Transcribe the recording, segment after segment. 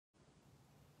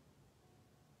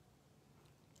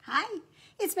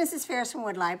It's Mrs. Ferris from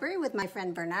Wood Library with my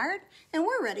friend Bernard, and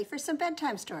we're ready for some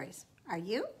bedtime stories. Are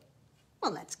you?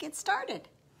 Well, let's get started.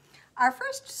 Our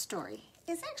first story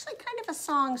is actually kind of a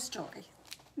song story.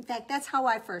 In fact, that's how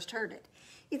I first heard it.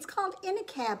 It's called In a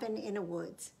Cabin in a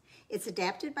Woods. It's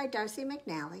adapted by Darcie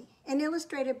McNally and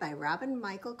illustrated by Robin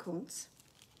Michael Kuntz.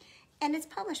 And it's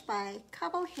published by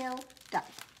Cobblehill,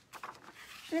 Dutton.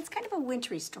 And it's kind of a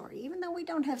wintry story, even though we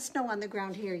don't have snow on the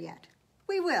ground here yet.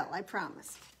 We will, I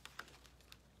promise.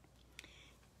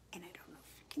 And I don't know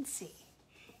if you can see.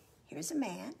 Here's a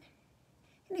man,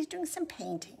 and he's doing some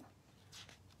painting.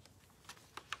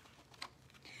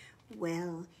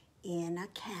 Well, in a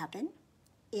cabin,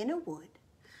 in a wood,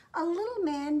 a little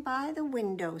man by the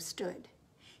window stood.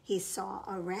 He saw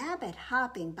a rabbit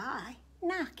hopping by,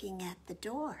 knocking at the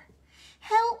door.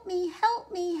 "Help me,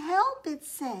 help me, help," it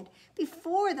said,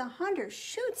 "before the hunter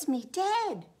shoots me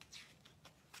dead."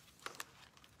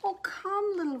 "Oh,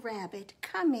 come, little rabbit,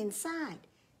 come inside.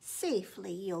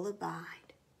 Safely you'll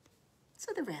abide."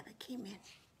 So the rabbit came in.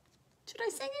 Should I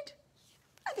sing it?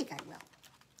 I think I will.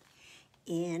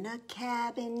 In a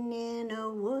cabin in a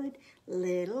wood,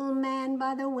 little man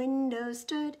by the window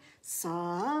stood,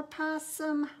 saw a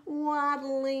possum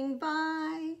waddling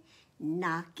by,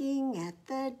 knocking at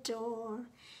the door.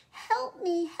 "Help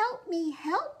me, help me,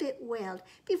 help," it wailed,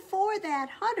 "before that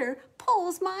hunter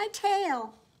pulls my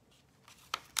tail."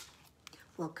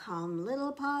 "Well, come,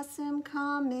 little possum,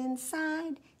 come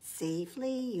inside,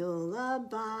 safely you'll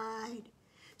abide."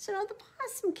 So now the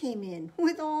possum came in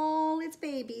with all its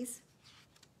babies.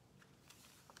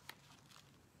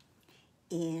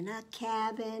 In a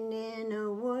cabin in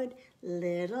a wood,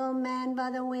 little man by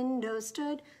the window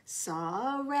stood,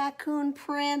 saw a raccoon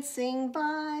prancing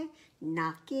by,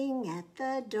 knocking at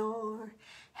the door.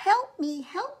 "Help me,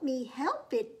 help,"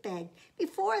 it begged,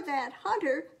 "before that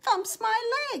hunter thumps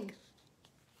my leg."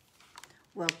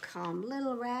 "Well, come,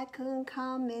 little raccoon,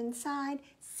 come inside,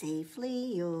 safely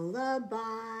you'll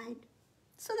abide."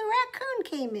 So the raccoon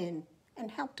came in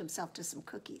and helped himself to some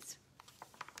cookies.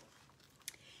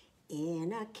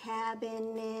 In a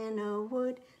cabin in a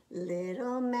wood,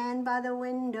 little man by the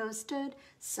window stood,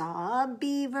 saw a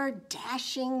beaver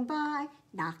dashing by,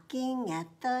 knocking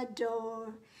at the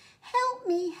door. "Help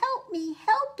me,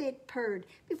 help," it purred,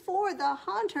 "before the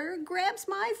hunter grabs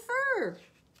my fur."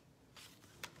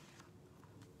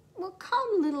 "Well,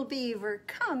 come, little beaver,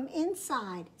 come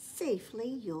inside, safely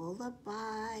you'll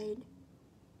abide."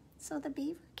 So the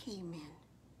beaver came in.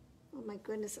 Oh my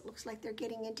goodness, it looks like they're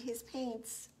getting into his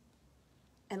paints.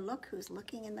 And look who's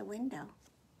looking in the window.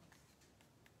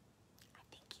 I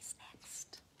think he's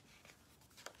next.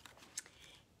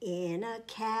 In a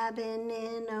cabin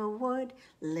in a wood,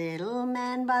 little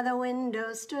man by the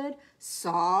window stood,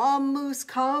 saw a moose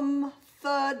come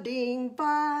thudding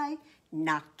by,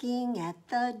 knocking at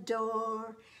the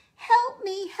door. "Help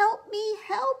me,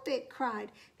 help," it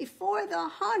cried, "before the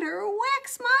hunter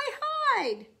whacks my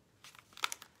hide."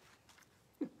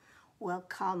 "Well,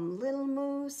 come, little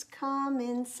moose, come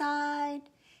inside,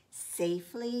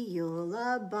 safely you'll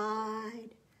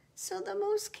abide." So the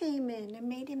moose came in and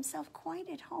made himself quite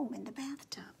at home in the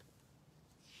bathtub.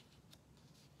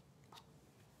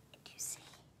 And you see,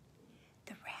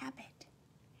 the rabbit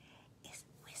is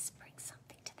whispering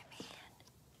something to the man.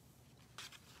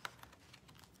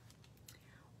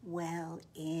 Well,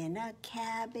 in a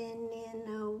cabin in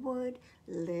a wood,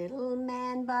 little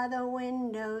man by the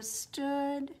window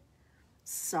stood,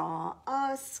 saw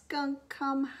a skunk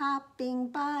come hopping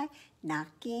by,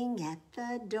 knocking at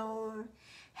the door.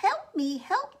 "Help me,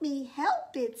 help,"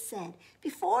 it said,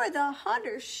 "before the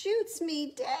hunter shoots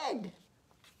me dead."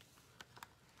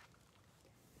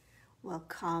 "Well,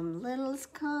 come, little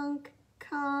skunk,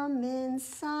 come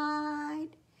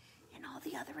inside." And all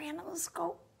the other animals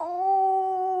go, "Oh!"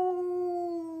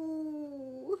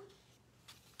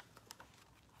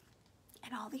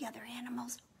 And all the other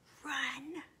animals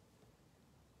run.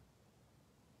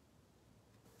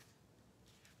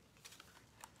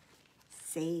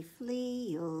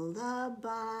 Safely you'll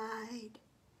abide.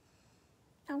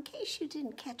 Now, in case you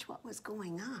didn't catch what was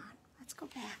going on, let's go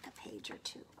back a page or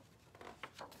two.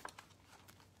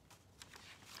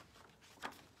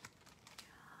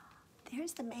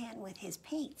 There's the man with his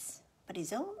paints, but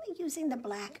he's only using the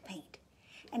black paint,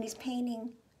 and he's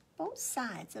painting both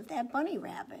sides of that bunny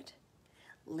rabbit,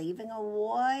 leaving a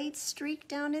white streak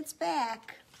down its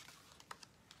back.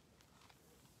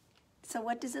 So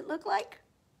what does it look like?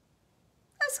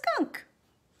 A skunk.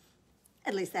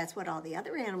 At least that's what all the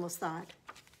other animals thought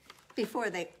before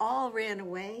they all ran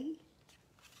away.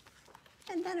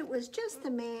 And then it was just the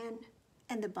man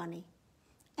and the bunny,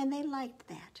 and they liked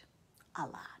that a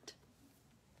lot.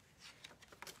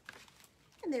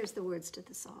 And there's the words to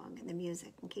the song and the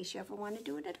music in case you ever want to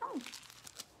do it at home.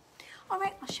 All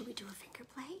right, well, should we do a finger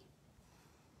play?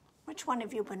 Which one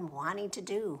have you been wanting to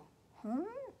do? Well,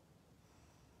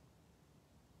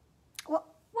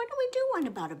 why don't we do one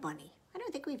about a bunny? I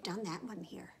don't think we've done that one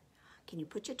here. Can you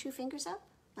put your 2 fingers up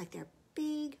like they're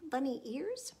big bunny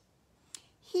ears?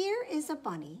 Here is a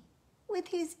bunny with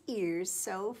his ears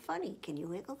so funny. Can you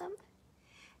wiggle them?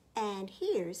 And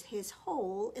here's his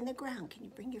hole in the ground. Can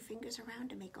you bring your fingers around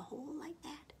to make a hole like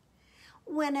that?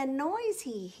 When a noise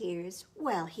he hears,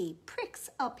 well, he pricks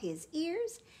up his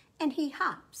ears and he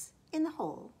hops in the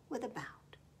hole with a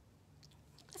bound.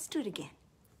 Let's do it again.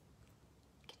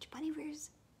 Get your bunny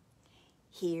ears.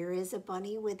 Here is a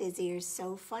bunny with his ears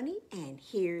so funny, and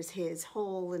here's his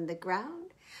hole in the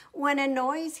ground. When a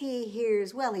noise he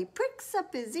hears, well, he pricks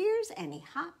up his ears and he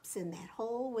hops in that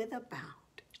hole with a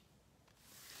bound.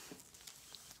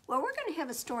 Well, we're going to have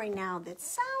a story now that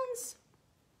sounds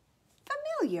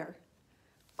familiar,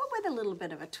 but with a little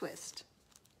bit of a twist.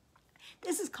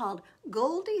 This is called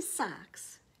Goldie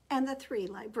Socks and the 3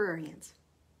 Librarians.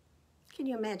 Can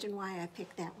you imagine why I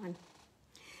picked that one?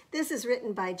 This is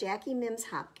written by Mims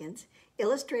Hopkins,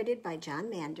 illustrated by John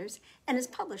Manders, and is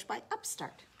published by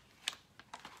Upstart.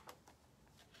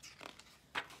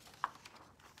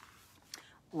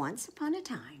 Once upon a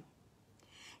time,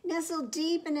 nestled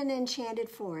deep in an enchanted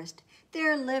forest,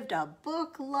 there lived a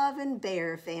book-loving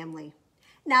bear family.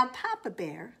 Now, Papa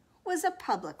Bear was a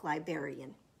public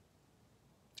librarian.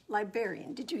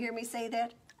 Librarian, did you hear me say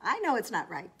that? I know it's not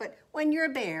right, but when you're a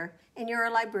bear and you're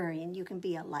a librarian, you can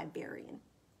be a librarian.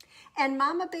 And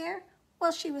Mama Bear,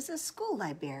 well, she was a school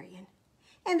librarian.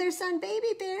 And their son,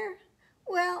 Baby Bear,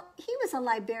 well, he was a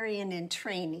librarian in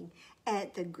training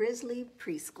at the Grizzly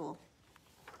Preschool.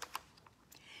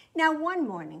 Now, one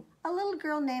morning, a little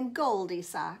girl named Goldie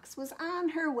Socks was on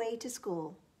her way to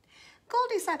school.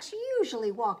 Goldie Socks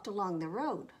usually walked along the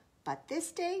road, but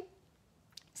this day,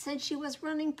 since she was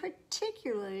running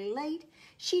particularly late,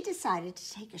 she decided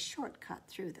to take a shortcut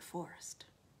through the forest.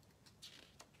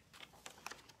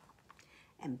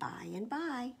 And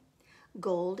by,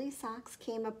 Goldie Socks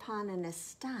came upon an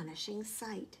astonishing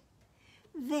sight.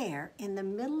 There, in the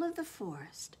middle of the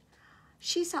forest,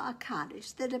 she saw a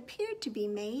cottage that appeared to be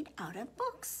made out of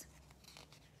books.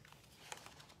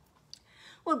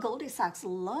 Well, Goldie Socks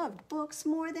loved books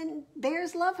more than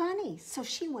bears love honey, so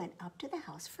she went up to the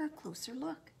house for a closer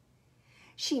look.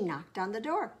 She knocked on the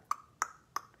door,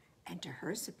 and to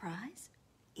her surprise,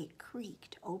 it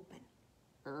creaked open.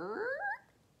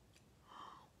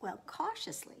 Well,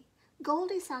 cautiously,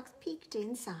 Goldie Socks peeked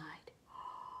inside.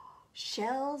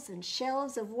 Shelves and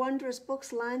shelves of wondrous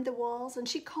books lined the walls, and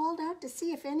she called out to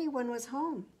see if anyone was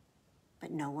home.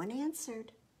 But no one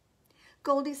answered.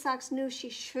 Goldie Socks knew she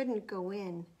shouldn't go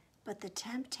in, but the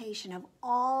temptation of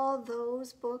all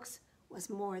those books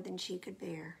was more than she could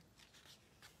bear.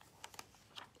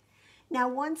 Now,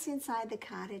 once inside the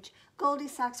cottage, Goldie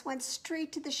Socks went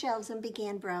straight to the shelves and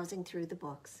began browsing through the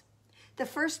books. The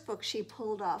first book she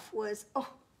pulled off was,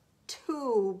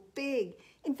 too big.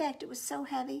 In fact, it was so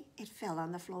heavy, it fell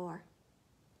on the floor.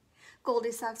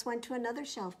 Goldie Socks went to another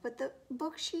shelf, but the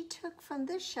book she took from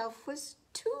this shelf was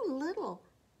too little.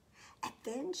 And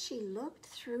then she looked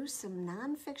through some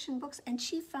nonfiction books, and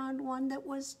she found one that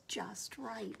was just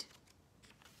right.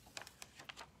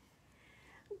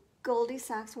 Goldie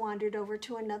Socks wandered over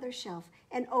to another shelf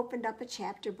and opened up a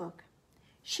chapter book.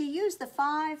 She used the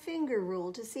 5-finger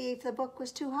rule to see if the book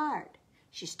was too hard.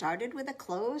 She started with a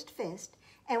closed fist,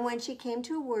 and when she came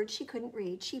to a word she couldn't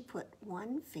read, she put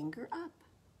 1 finger up.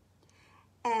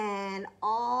 And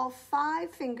all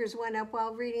 5 fingers went up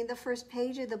while reading the first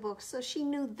page of the book, so she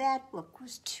knew that book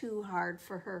was too hard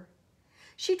for her.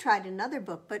 She tried another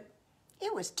book, but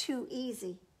it was too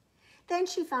easy. Then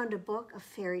she found a book of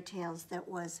fairy tales that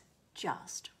was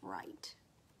just right.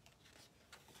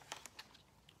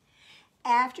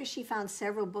 After she found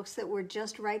several books that were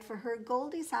just right for her,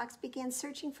 Goldie Socks began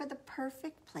searching for the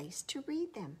perfect place to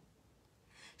read them.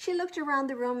 She looked around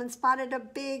the room and spotted a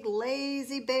big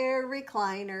lazy bear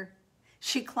recliner.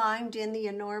 She climbed in the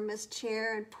enormous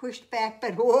chair and pushed back,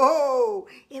 but whoa,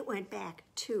 it went back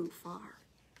too far.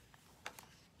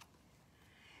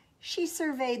 She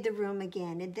surveyed the room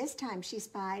again, and this time she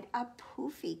spied a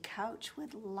poofy couch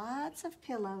with lots of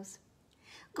pillows.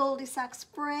 Goldie Socks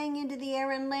sprang into the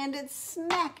air and landed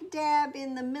smack dab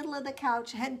in the middle of the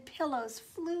couch, and pillows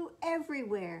flew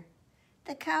everywhere.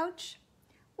 The couch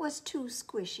was too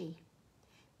squishy.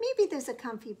 Maybe there's a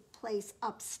comfy place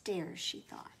upstairs, she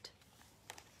thought.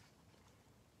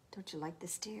 Don't you like the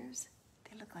stairs?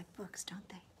 They look like books, don't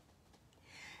they?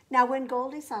 Now, when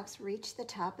Goldie reached the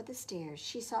top of the stairs,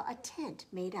 she saw a tent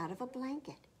made out of a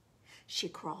blanket. She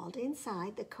crawled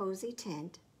inside the cozy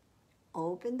tent,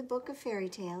 opened the book of fairy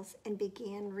tales, and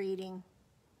began reading.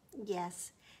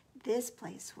 Yes, this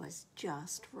place was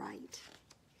just right.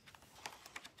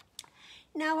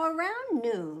 Now, around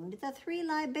noon, the 3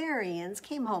 librarians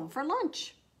came home for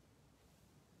lunch.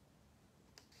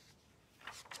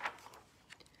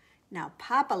 Now,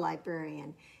 Papa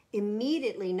Librarian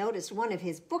immediately noticed one of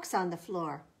his books on the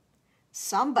floor.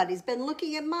 "Somebody's been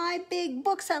looking at my big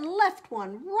books and left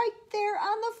one right there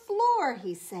on the floor,"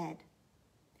 he said.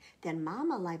 Then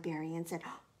Mama Librarian said,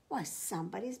 "Why,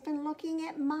 somebody's been looking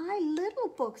at my little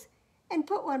books and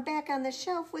put one back on the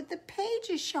shelf with the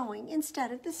pages showing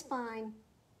instead of the spine."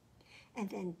 And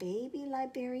then Baby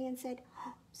Librarian said,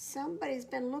 "Somebody's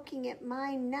been looking at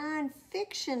my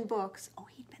nonfiction books." Oh,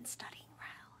 he'd been studying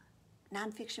well.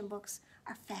 Nonfiction books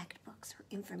are fact books or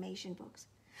information books.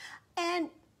 And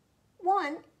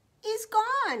one is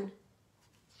gone.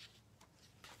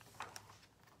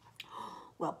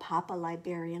 Well, Papa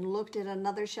Librarian looked at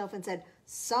another shelf and said,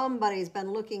 "Somebody's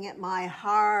been looking at my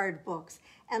hard books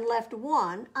and left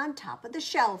one on top of the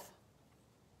shelf."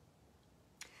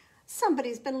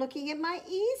 "Somebody's been looking at my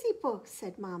easy books,"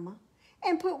 said Mama,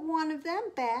 "and put one of them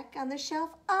back on the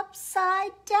shelf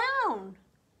upside down."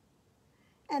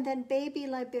 And then Baby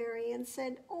Librarian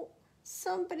said, "Oh,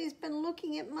 somebody's been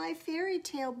looking at my fairy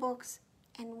tale books,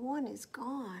 and one is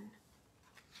gone."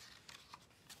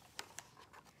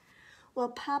 Well,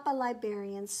 Papa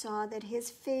Librarian saw that his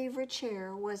favorite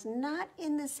chair was not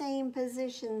in the same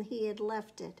position he had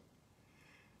left it.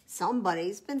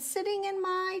 "Somebody's been sitting in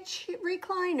my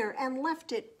recliner and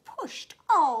left it pushed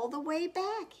all the way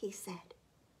back," he said.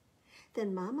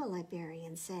 Then Mama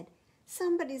Librarian said,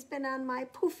 "Somebody's been on my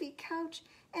poofy couch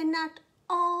and knocked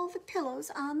all the pillows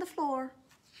on the floor."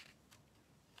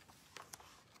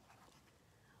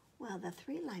 Well, the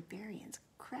 3 librarians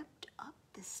crept up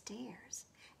the stairs,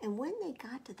 and when they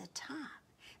got to the top,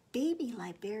 Baby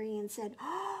Librarian said,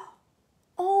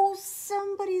 "Oh,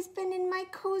 somebody's been in my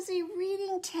cozy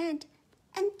reading tent,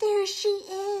 and there she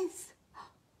is."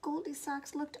 Goldie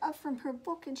looked up from her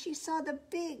book, and she saw the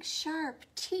big, sharp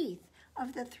teeth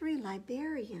of the 3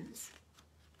 librarians.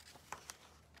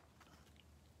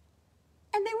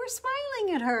 And they were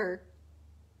smiling at her.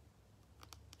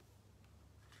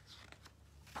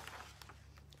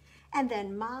 And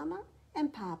then Mama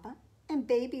and Papa and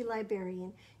Baby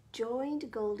Librarian joined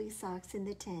Goldie in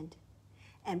the tent.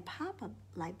 And Papa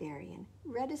Librarian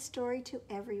read a story to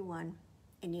everyone.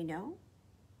 And you know,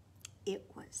 it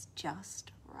was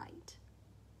just right.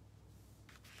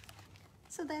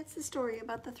 So that's the story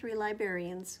about the 3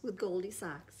 librarians with Goldie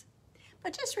socks.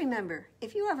 But just remember,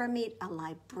 if you ever meet a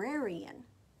librarian,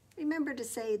 remember to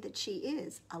say that she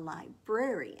is a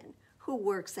librarian who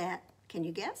works at, can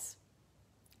you guess?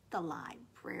 The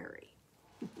library.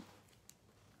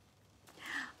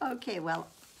 Okay, well,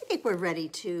 I think we're ready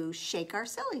to shake our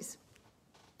sillies.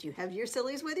 Do you have your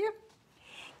sillies with you?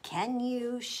 Can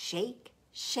you shake,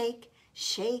 shake,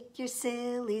 shake your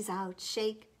sillies out?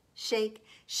 Shake, shake,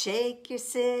 shake your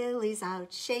sillies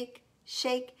out. Shake,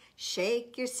 shake,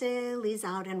 shake your sillies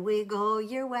out and wiggle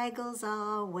your waggles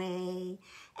away.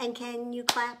 And can you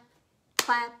clap,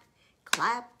 clap,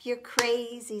 clap your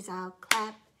crazies out?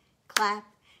 Clap, clap,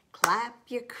 clap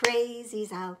your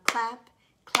crazies out. Clap,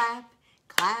 clap,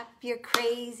 clap your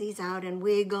crazies out and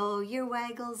wiggle your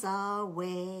waggles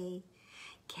away.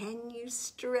 Can you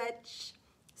stretch,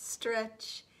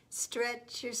 stretch,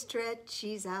 stretch your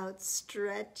stretchies out?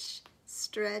 Stretch,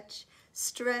 stretch,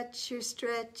 stretch your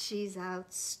stretchies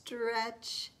out.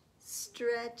 Stretch,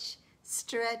 stretch,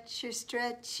 stretch your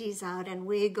stretchies out and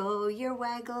wiggle your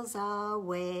waggles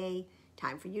away.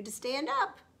 Time for you to stand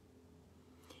up.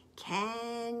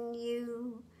 Can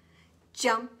you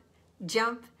jump,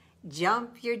 jump,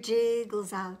 jump your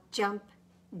jiggles out? Jump,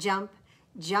 jump,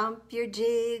 jump your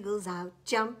jiggles out.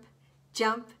 Jump,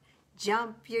 jump,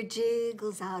 jump your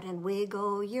jiggles out and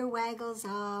wiggle your waggles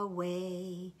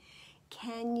away.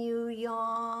 Can you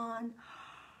yawn?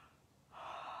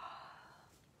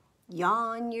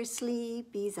 Yawn your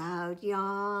sleepies out.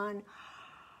 Yawn.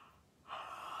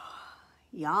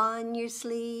 Yawn your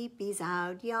sleepies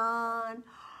out. Yawn.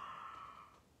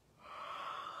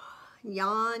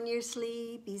 Yawn your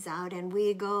sleepies out and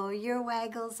wiggle your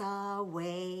waggles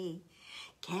away.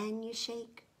 Can you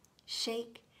shake,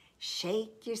 shake,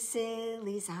 shake your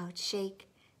sillies out? Shake,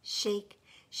 shake,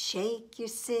 shake your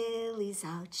sillies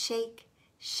out. Shake,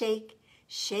 shake,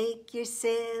 shake your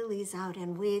sillies out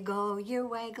and wiggle your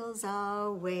waggles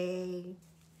away.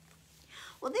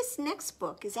 Well, this next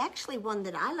book is actually one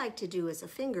that I like to do as a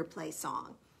finger play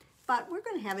song. but we're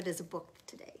going to have it as a book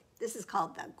today. This is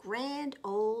called The Grand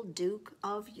Old Duke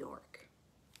of York.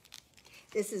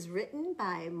 This is written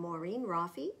by Maureen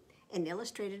Roffey and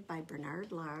illustrated by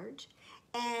Bernard Large,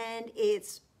 and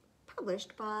it's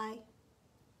published by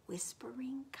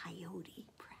Whispering Coyote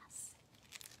Press.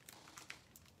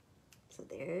 So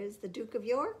there's the Duke of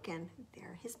York, and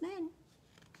there are his men.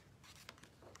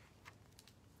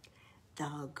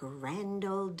 The grand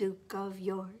old Duke of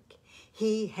York,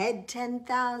 he had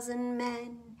 10,000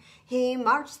 men. He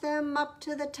marched them up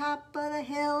to the top of the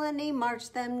hill, and he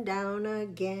marched them down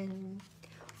again.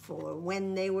 For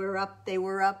when they were up,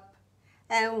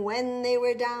 and when they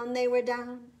were down,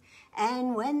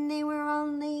 and when they were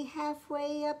only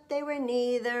halfway up, they were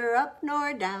neither up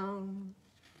nor down.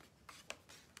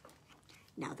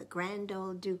 Now the grand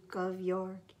old Duke of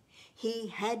York, he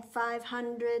had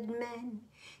 500 men.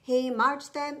 He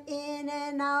marched them in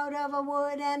and out of a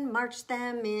wood and marched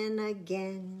them in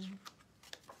again.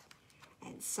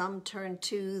 And some turned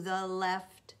to the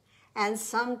left, and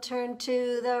some turned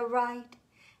to the right,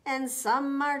 and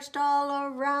some marched all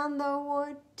around the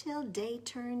wood till day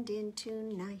turned into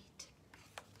night.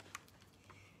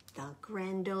 The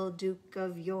grand old Duke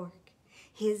of York,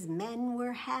 his men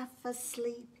were half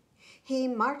asleep. He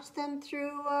marched them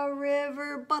through a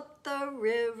river, but the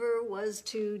river was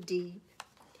too deep.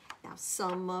 Now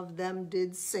some of them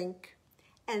did sink,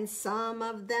 and some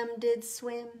of them did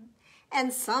swim,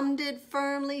 and some did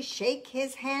firmly shake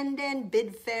his hand and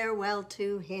bid farewell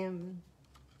to him.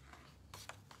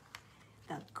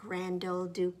 The grand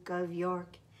old Duke of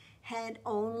York had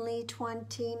only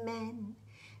 20 men.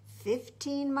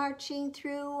 15 marching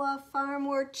through a farm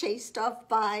were chased off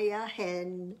by a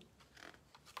hen.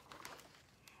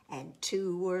 And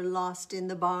 2 were lost in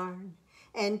the barn,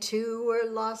 and 2 were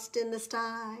lost in the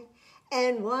sty,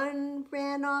 and 1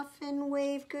 ran off and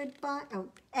waved goodbye. Oh,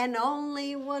 and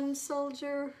only 1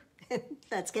 soldier,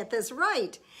 let's get this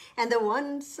right, and the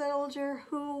 1 soldier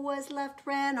who was left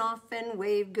ran off and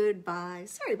waved goodbye.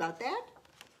 Sorry about that.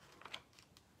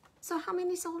 So how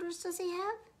many soldiers does he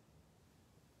have?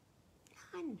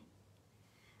 None.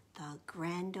 The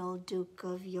grand old Duke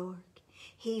of York,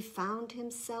 he found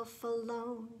himself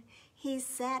alone. He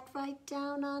sat right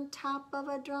down on top of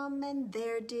a drum and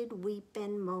there did weep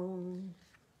and moan.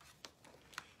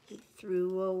 He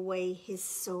threw away his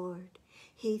sword,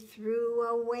 he threw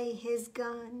away his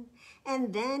gun,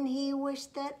 and then he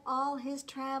wished that all his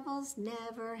travels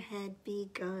never had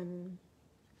begun.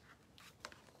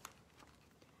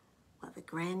 Well, the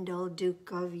grand old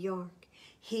Duke of York,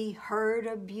 he heard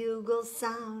a bugle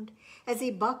sound. As he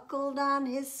buckled on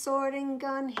his sword and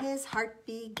gun, his heart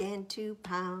began to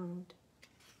pound.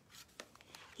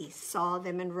 He saw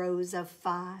them in rows of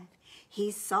 5.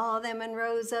 He saw them in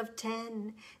rows of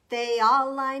 10. They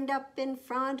all lined up in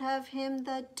front of him,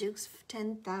 the Duke's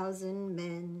 10,000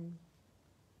 men.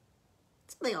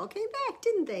 So they all came back,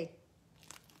 didn't they?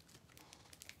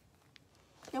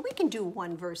 Now we can do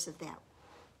one verse of that,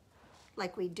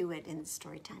 like we do it in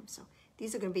story time. So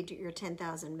these are going to be your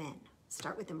 10,000 men.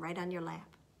 Start with them right on your lap.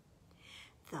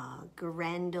 The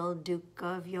grand old Duke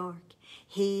of York,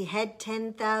 he had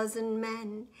 10,000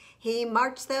 men. He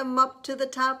marched them up to the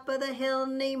top of the hill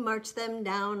and he marched them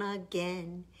down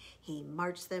again. He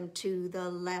marched them to the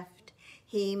left.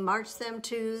 He marched them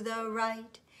to the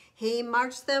right. He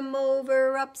marched them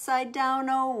over upside down.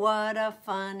 Oh, what a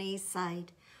funny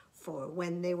sight. For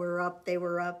when they were up,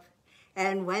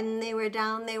 and when they were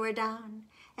down,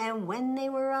 and when they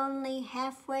were only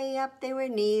halfway up, they were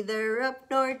neither up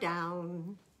nor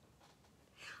down.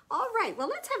 All right, well,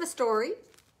 let's have a story.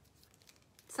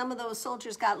 Some of those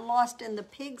soldiers got lost in the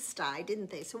pigsty, didn't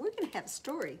they? So we're going to have a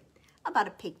story about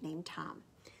a pig named Tom.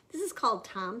 This is called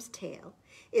Tom's Tale.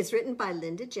 It's written by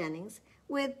Linda Jennings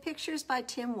with pictures by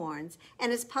Tim Warnes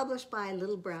and is published by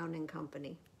Little Brown and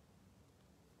Company.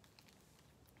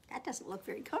 That doesn't look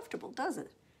very comfortable, does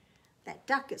it? That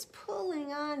duck is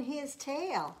pulling on his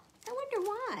tail. I wonder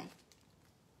why.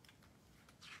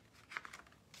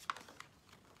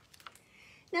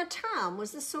 Now, Tom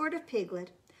was the sort of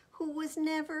piglet who was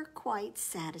never quite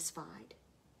satisfied.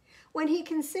 When he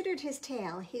considered his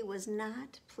tail, he was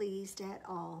not pleased at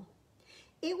all.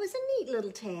 It was a neat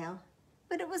little tail,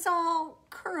 but it was all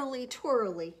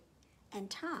curly-twirly, and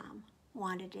Tom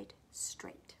wanted it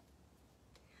straight.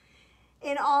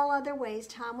 In all other ways,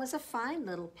 Tom was a fine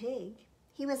little pig.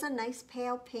 He was a nice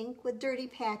pale pink with dirty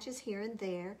patches here and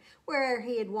there where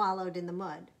he had wallowed in the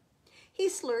mud. He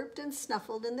slurped and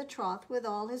snuffled in the trough with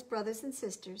all his brothers and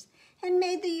sisters and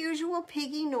made the usual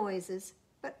piggy noises,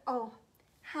 but oh,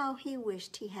 how he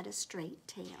wished he had a straight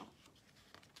tail.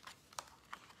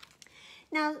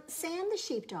 Now, Sam the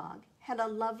sheepdog had a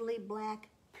lovely black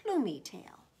plumy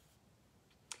tail.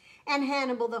 And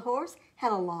Hannibal the horse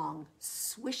had a long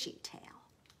swishy tail.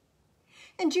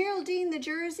 And Geraldine the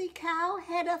Jersey cow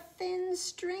had a thin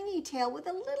stringy tail with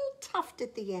a little tuft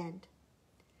at the end.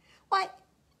 Why,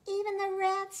 even the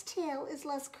rat's tail is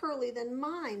less curly than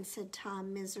mine, said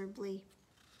Tom miserably.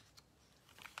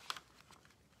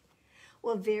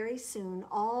 Well, very soon,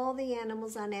 all the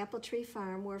animals on Apple Tree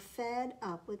Farm were fed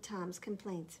up with Tom's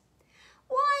complaints.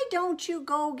 "Why don't you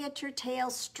go get your tail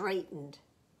straightened?"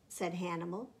 said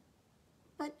Hannibal.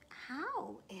 "But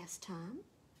how?" asked Tom.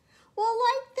 "Well,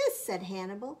 like this," said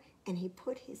Hannibal, and he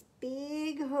put his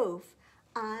big hoof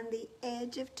on the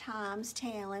edge of Tom's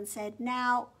tail and said,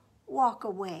 "Now, walk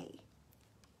away."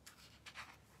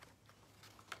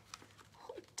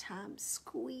 Oh, Tom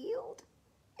squealed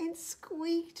and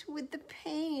squeaked with the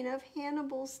pain of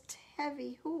Hannibal's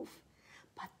heavy hoof.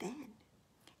 But then,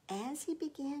 as he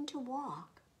began to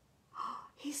walk,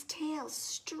 his tail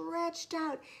stretched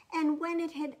out, and when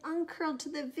it had uncurled to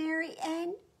the very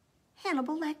end,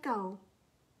 Hannibal let go.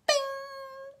 Bing!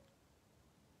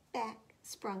 Back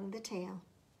sprung the tail,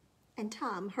 and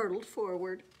Tom hurtled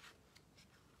forward.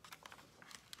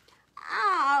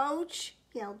 "Ouch!"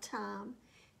 yelled Tom,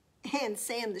 and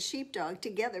Sam the sheepdog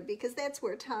together, because that's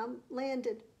where Tom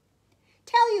landed.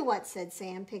 "Tell you what," said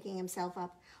Sam, picking himself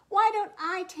up. "Why don't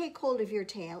I take hold of your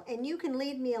tail, and you can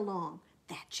lead me along?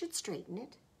 That should straighten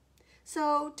it."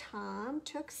 So Tom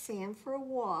took Sam for a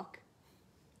walk,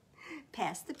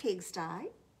 past the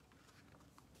pigsty,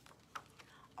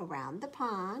 around the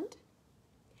pond,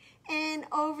 and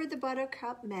over the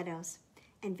buttercup meadows.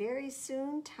 And very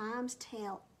soon Tom's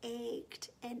tail ached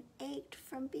and ached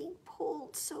from being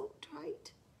pulled so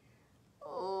tight.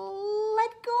 "Oh,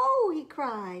 let go," he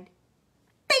cried.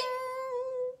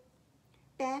 Bing!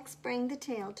 Back sprang the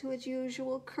tail to its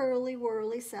usual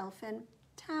curly-whirly self, and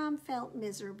Tom felt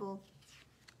miserable.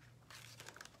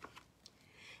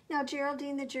 Now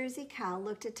Geraldine the Jersey cow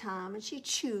looked at Tom, and she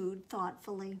chewed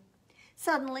thoughtfully.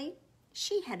 Suddenly,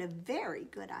 she had a very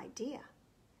good idea.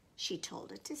 She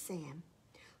told it to Sam,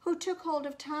 who took hold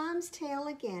of Tom's tail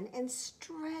again and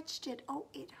stretched it. Oh,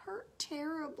 it hurt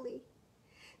terribly.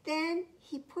 Then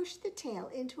he pushed the tail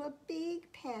into a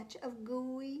big patch of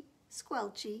gooey,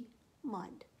 squelchy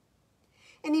mud.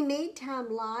 And he made Tom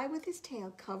lie with his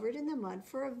tail covered in the mud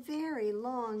for a very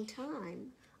long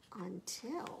time,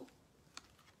 until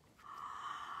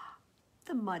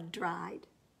the mud dried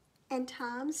and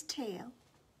Tom's tail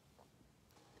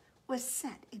was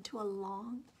set into a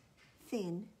long,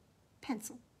 thin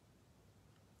pencil.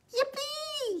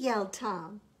 "Yippee!" yelled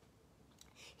Tom.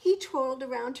 He twirled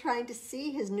around trying to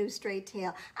see his new straight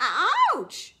tail.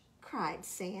 "Ouch!" cried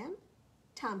Sam.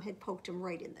 Tom had poked him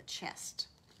right in the chest.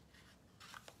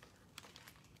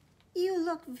 "You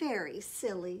look very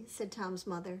silly," said Tom's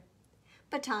mother.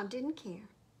 But Tom didn't care.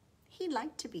 He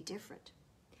liked to be different.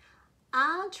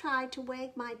 "I'll try to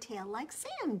wag my tail like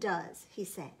Sam does," he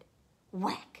said.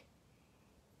 Whack!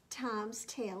 Tom's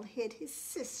tail hit his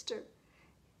sister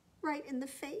right in the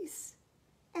face,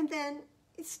 and then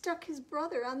it stuck his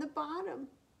brother on the bottom.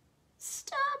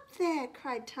 "Stop that!"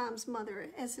 cried Tom's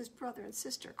mother as his brother and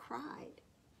sister cried.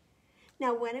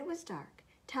 Now, when it was dark,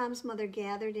 Tom's mother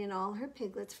gathered in all her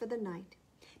piglets for the night.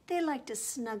 They liked to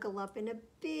snuggle up in a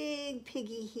big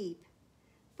piggy heap,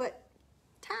 but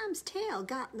Tom's tail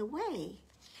got in the way.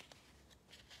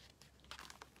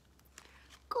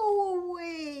 "Go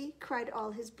away!" cried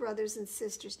all his brothers and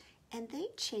sisters, and they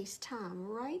chased Tom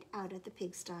right out of the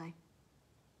pigsty.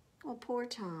 Oh, poor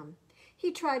Tom.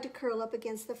 He tried to curl up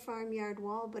against the farmyard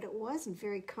wall, but it wasn't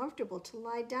very comfortable to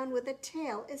lie down with a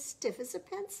tail as stiff as a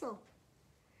pencil.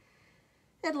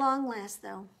 At long last,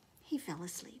 though, he fell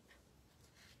asleep.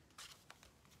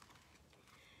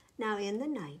 Now, in the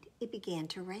night, it began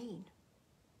to rain,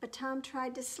 but Tom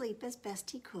tried to sleep as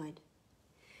best he could.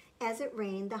 As it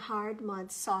rained, the hard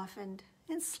mud softened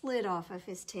and slid off of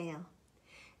his tail.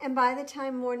 And by the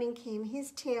time morning came,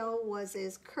 his tail was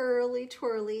as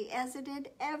curly-twirly as it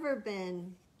had ever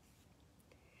been.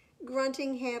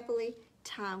 Grunting happily,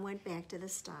 Tom went back to the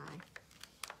sty.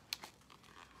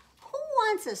 "Who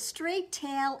wants a straight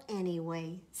tail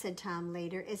anyway?" said Tom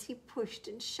later, as he pushed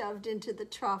and shoved into the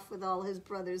trough with all his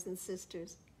brothers and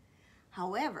sisters.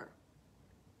 "However,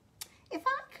 if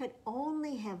I could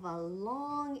only have a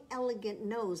long, elegant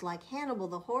nose like Hannibal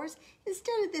the horse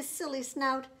instead of this silly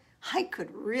snout, I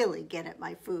could really get at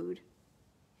my food."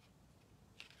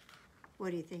 What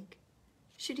do you think?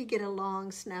 Should he get a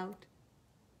long snout,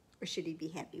 or should he be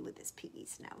happy with his piggy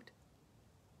snout?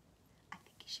 I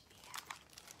think he should be happy.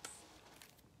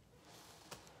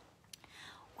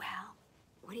 Well,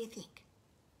 what do you think?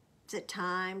 Is it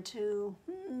time to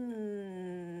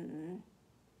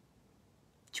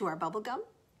chew our bubble gum?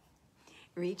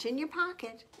 Reach in your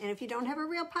pocket, and if you don't have a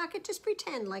real pocket, just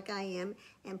pretend like I am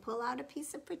and pull out a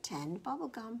piece of pretend bubble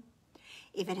gum.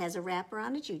 If it has a wrapper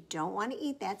on it, you don't want to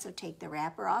eat that, so take the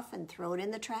wrapper off and throw it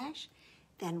in the trash.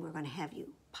 Then we're going to have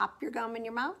you pop your gum in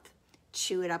your mouth,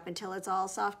 chew it up until it's all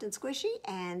soft and squishy,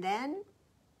 and then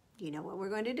you know what we're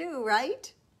going to do,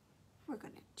 right? We're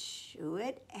going to chew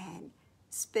it and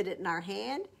spit it in our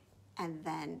hand, and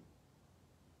then,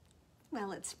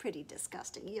 well, it's pretty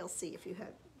disgusting. You'll see if you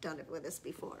have done it with us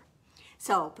before.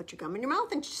 So put your gum in your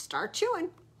mouth and start chewing.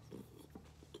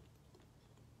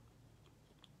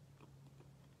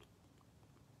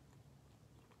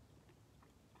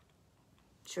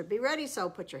 Should be ready, so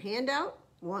put your hand out.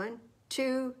 1,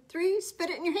 2, 3, spit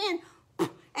it in your hand,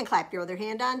 and clap your other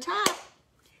hand on top.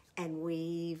 And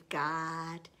we've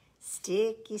got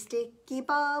sticky, sticky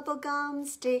bubble gum,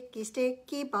 sticky,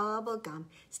 sticky bubble gum,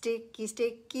 sticky,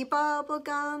 sticky bubble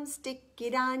gum, stick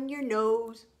it on your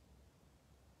nose.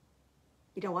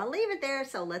 You don't want to leave it there,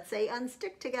 so let's say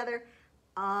unstick together.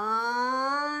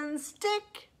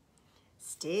 Unstick.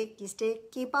 Sticky,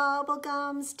 sticky bubble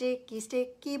gum, sticky,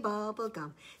 sticky bubble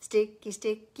gum, sticky,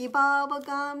 sticky bubble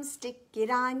gum, stick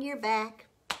it on your back.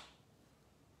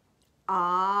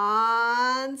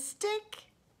 Unstick.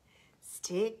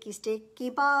 Sticky, sticky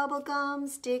bubble gum,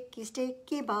 sticky,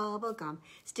 sticky bubble gum,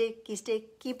 sticky,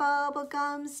 sticky bubble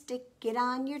gum, stick it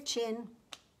on your chin.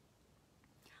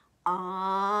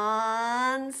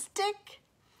 Unstick.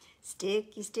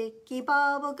 Sticky, sticky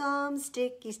bubble gum,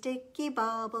 sticky, sticky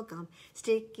bubble gum,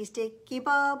 sticky, sticky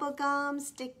bubble gum,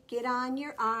 stick it on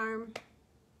your arm.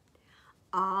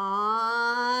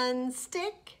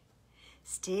 Unstick.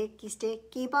 Sticky,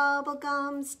 sticky bubble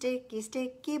gum, sticky,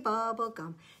 sticky bubble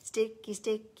gum, sticky,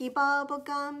 sticky bubble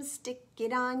gum, stick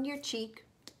it on your cheek.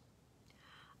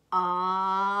 Unstick.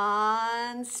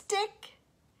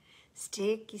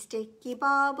 Sticky, sticky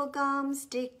bubble gum,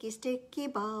 sticky, sticky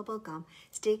bubble gum,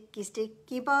 sticky,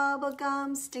 sticky bubble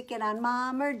gum, stick it on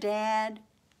Mom or Dad.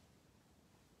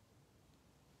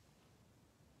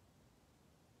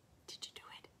 Did you do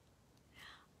it?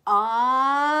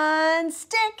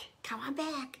 Unstick. Come on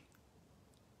back.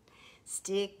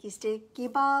 Sticky, sticky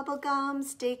bubble gum,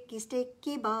 sticky,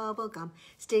 sticky bubble gum,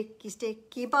 sticky,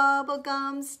 sticky bubble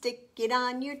gum, stick it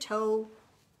on your toe.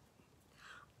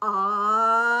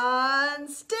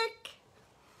 Unstick.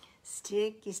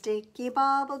 Sticky, sticky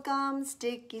bubble gum,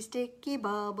 sticky, sticky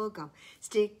bubble gum,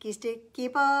 sticky, sticky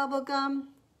bubble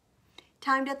gum.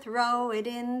 Time to throw it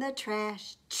in the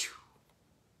trash.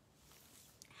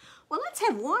 Well, let's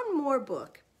have one more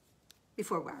book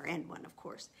before our end one, of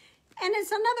course. And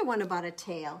it's another one about a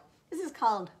tale. This is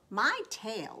called My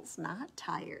Tail's Not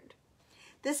Tired.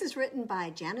 This is written by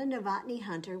Jana Novotny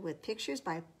Hunter with pictures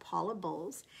by Paula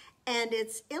Bowles, and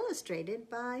it's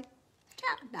illustrated by,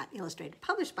 not illustrated,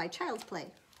 published by Child's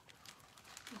Play.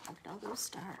 Oh, look at all those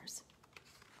stars.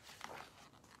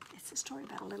 It's a story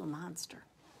about a little monster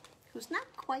who's not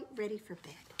quite ready for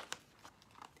bed.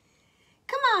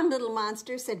 Come on, little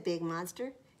monster, said Big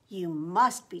Monster. You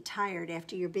must be tired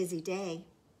after your busy day.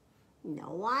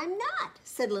 No, I'm not,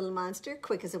 said Little Monster,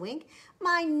 quick as a wink.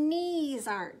 My knees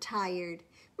aren't tired.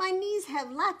 My knees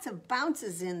have lots of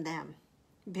bounces in them.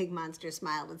 Big Monster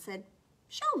smiled and said,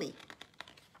 show me.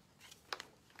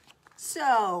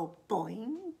 So,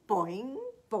 boing, boing,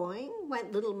 boing,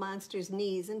 went Little Monster's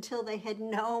knees until they had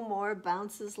no more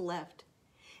bounces left.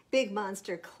 Big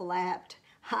Monster clapped.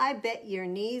 I bet your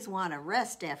knees want a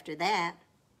rest after that.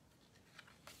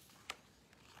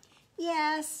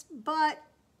 Yes, but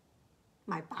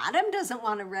my bottom doesn't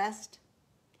want to rest.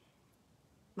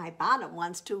 My bottom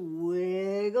wants to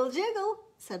wiggle jiggle,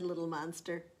 said Little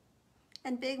Monster.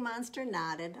 And Big Monster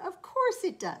nodded. Of course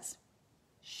it does.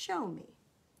 Show me.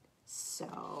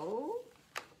 So,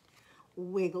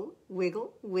 wiggle,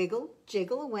 wiggle, wiggle,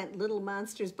 jiggle went Little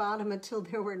Monster's bottom until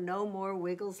there were no more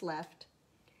wiggles left.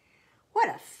 What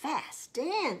a fast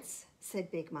dance,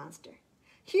 said Big Monster.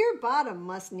 Your bottom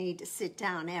must need to sit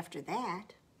down after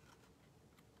that.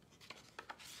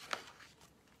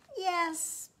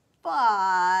 Yes,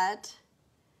 but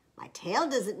my tail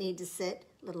doesn't need to sit,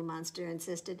 Little Monster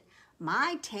insisted.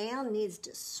 My tail needs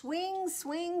to swing,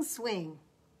 swing, swing.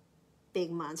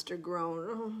 Big Monster groaned.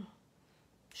 Oh,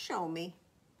 show me.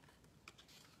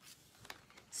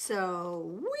 So,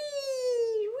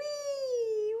 wee,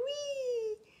 wee,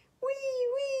 wee, wee,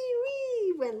 wee,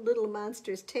 wee, went Little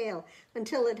Monster's tail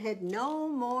until it had no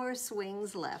more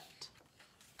swings left.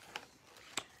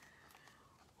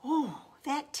 Oh,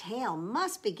 that tail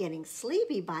must be getting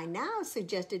sleepy by now,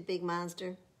 suggested Big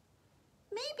Monster.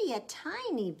 Maybe a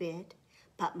tiny bit,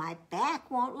 but my back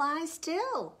won't lie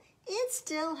still. It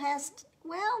still has,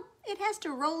 it has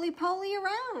to roly-poly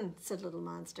around, said Little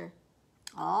Monster.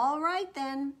 All right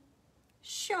then,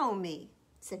 show me,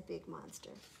 said Big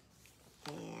Monster.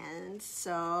 And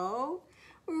so,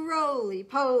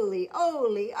 roly-poly,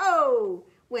 oly-oh,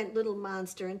 went Little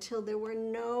Monster until there were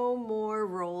no more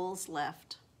rolls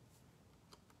left.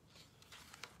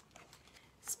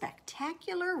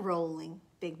 Spectacular rolling,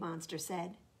 Big Monster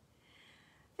said.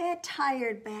 That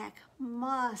tired back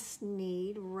must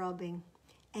need rubbing.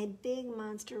 And Big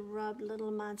Monster rubbed Little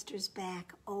Monster's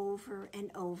back over and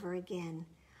over again.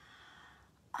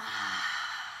 Ah.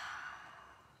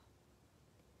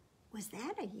 Was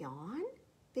that a yawn?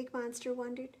 Big Monster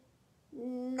wondered.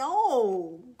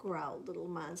 No, growled Little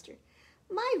Monster.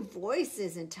 My voice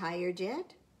isn't tired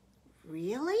yet.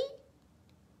 Really?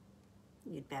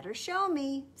 You'd better show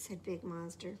me, said Big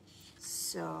Monster.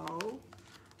 So,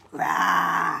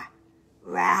 rah,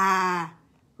 rah,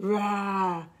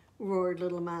 rah, roared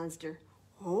Little Monster.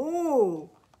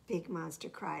 Oh, Big Monster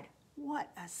cried.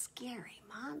 What a scary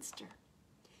monster.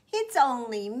 It's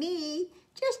only me,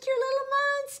 just your little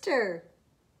monster.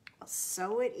 Well,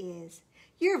 so it is.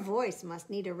 Your voice must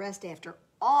need a rest after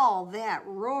all that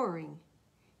roaring.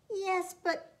 Yes,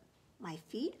 but my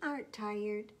feet aren't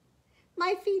tired.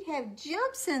 My feet have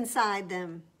jumps inside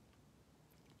them.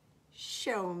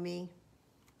 Show me.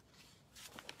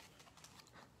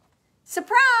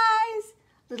 Surprise!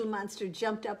 Little Monster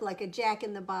jumped up like a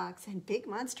jack-in-the-box, and Big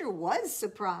Monster was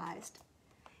surprised.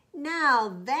 Now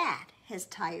that has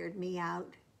tired me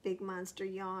out, Big Monster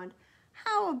yawned.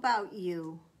 How about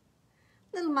you?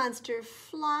 Little Monster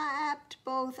flapped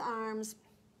both arms.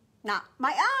 Not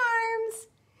my arms!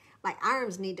 My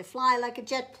arms need to fly like a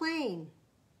jet plane.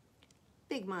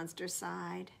 Big Monster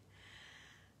sighed.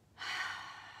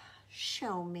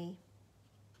 Show me.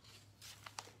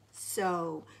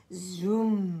 So,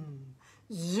 zoom,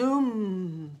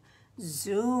 zoom,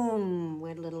 zoom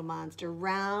went Little Monster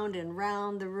round and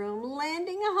round the room,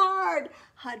 landing hard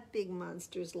on Big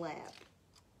Monster's lap.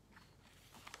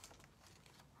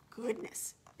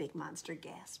 Goodness, Big Monster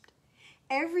gasped.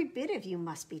 Every bit of you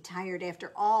must be tired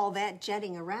after all that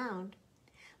jetting around.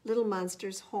 Little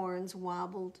Monster's horns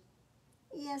wobbled.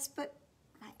 Yes, but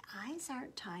my eyes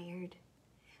aren't tired.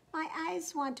 My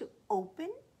eyes want to open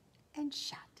and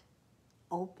shut.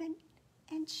 Open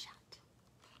and shut.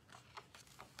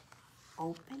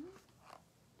 Open,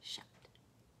 shut.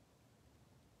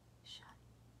 Shut.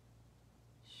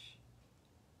 Shh.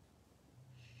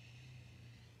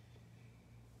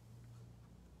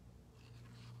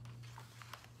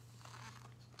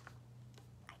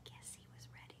 I guess he was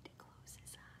ready to close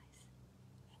his eyes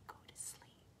and go to sleep.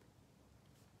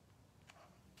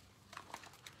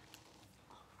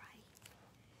 All right.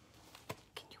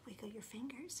 Can you wiggle your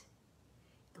fingers?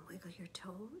 And wiggle your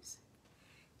toes?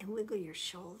 And wiggle your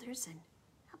shoulders? And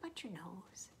how about your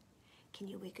nose? Can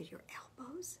you wiggle your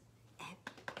elbows? And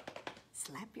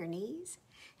slap your knees?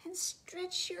 And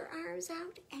stretch your arms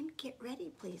out? And get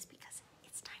ready, please, because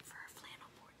it's time for our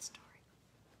flannel board story.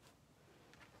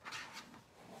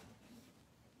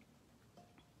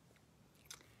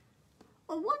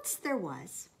 Well, once there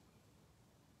was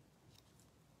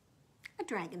a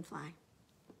dragonfly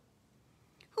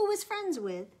who was friends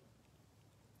with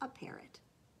a parrot.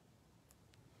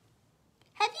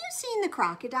 Have you seen the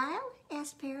crocodile?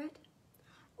 Asked Parrot.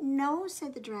 No,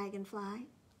 said the dragonfly.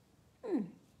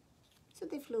 So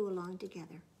they flew along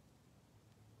together.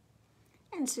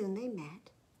 And soon they met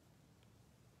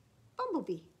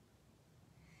Bumblebee.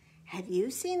 Have you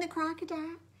seen the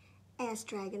crocodile? Asked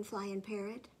Dragonfly and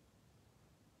Parrot.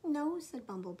 No, said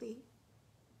Bumblebee.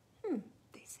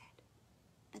 They said,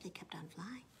 but they kept on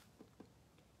flying.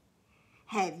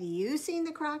 Have you seen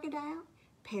the crocodile?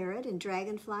 Parrot and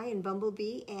Dragonfly and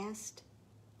Bumblebee asked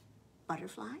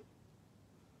Butterfly.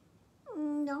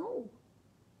 No,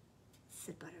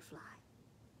 said Butterfly,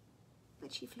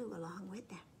 but she flew along with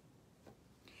them.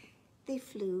 They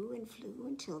flew and flew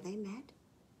until they met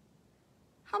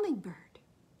Hummingbird.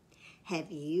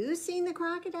 Have you seen the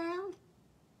crocodile?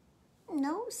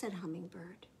 No, said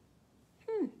Hummingbird.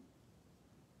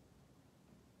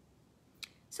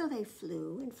 So they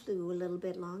flew and flew a little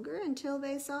bit longer until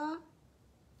they saw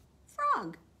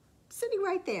Frog sitting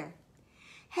right there.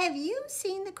 Have you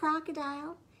seen the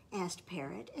crocodile? Asked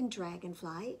Parrot and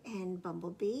Dragonfly and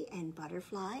Bumblebee and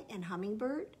Butterfly and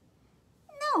Hummingbird.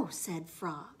 No, said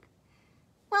Frog.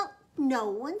 Well, no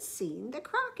one's seen the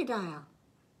crocodile,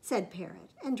 said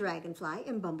Parrot and Dragonfly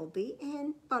and Bumblebee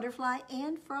and Butterfly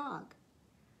and Frog.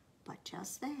 But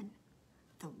just then,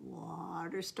 the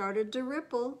water started to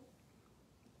ripple.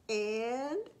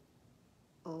 And,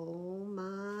 oh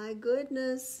my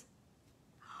goodness.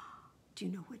 Do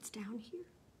you know what's down here?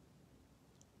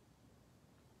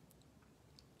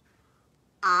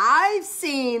 I've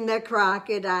seen the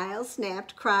crocodile,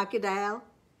 snapped Crocodile,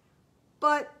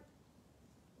 but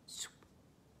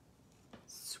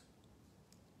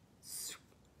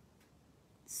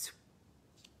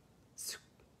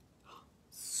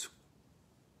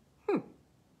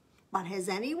But has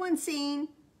anyone seen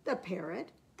the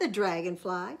parrot, the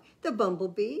dragonfly, the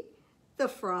bumblebee, the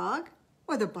frog,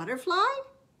 or the butterfly?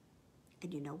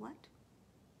 And you know what?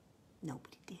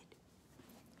 Nobody did.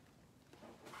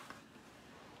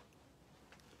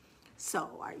 So,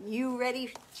 are you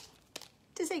ready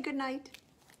to say goodnight?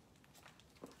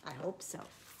 I hope so.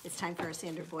 It's time for our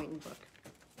Sandra Boynton book.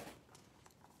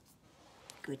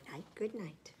 Good night, good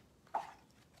night.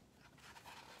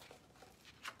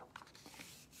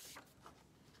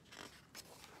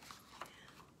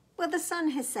 Well, the sun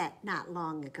has set not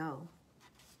long ago.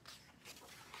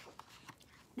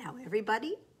 Now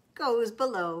everybody goes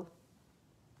below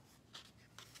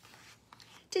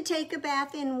to take a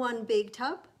bath in one big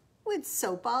tub with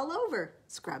soap all over.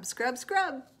 Scrub, scrub,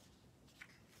 scrub.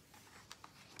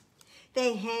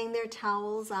 They hang their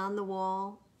towels on the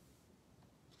wall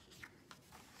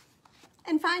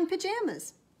and find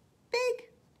pajamas, big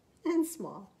and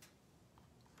small.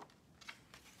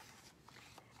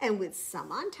 And with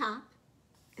some on top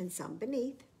and some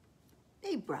beneath,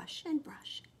 they brush and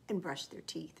brush and brush their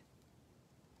teeth.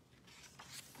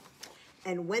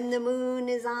 And when the moon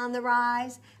is on the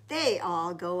rise, they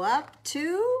all go up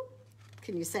to,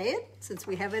 can you say it? Since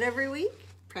we have it every week,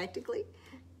 practically,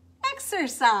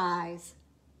 exercise.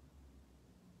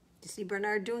 You see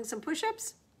Bernard doing some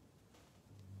push-ups?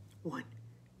 1,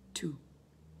 2,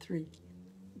 3.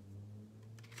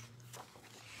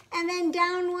 And then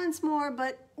down once more,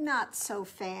 but not so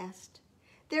fast.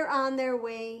 They're on their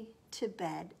way to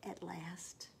bed at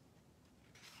last.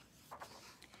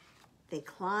 They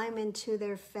climb into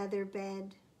their feather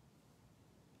bed,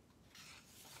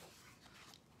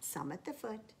 some at the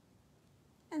foot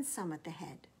and some at the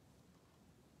head.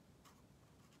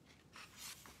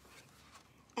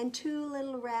 And 2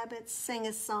 little rabbits sing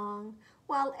a song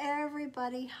while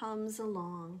everybody hums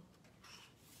along.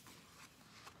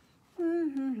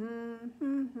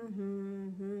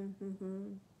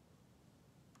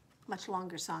 Much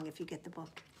longer song if you get the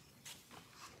book.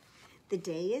 The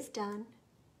day is done.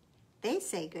 They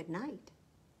say goodnight,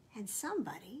 and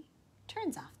somebody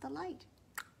turns off the light.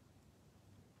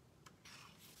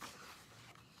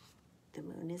 The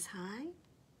moon is high.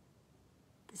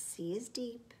 The sea is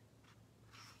deep.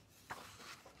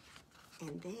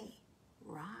 And they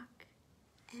rock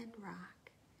and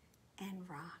rock and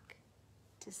rock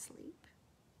to sleep.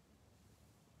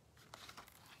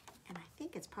 And I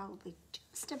think it's probably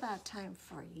just about time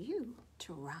for you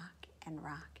to rock and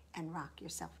rock and rock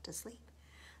yourself to sleep.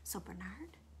 So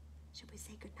Bernard, should we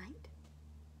say good night?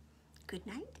 Good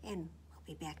night, and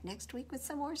we'll be back next week with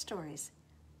some more stories.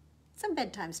 Some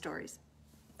bedtime stories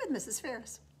with Mrs.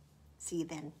 Ferris. See you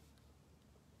then.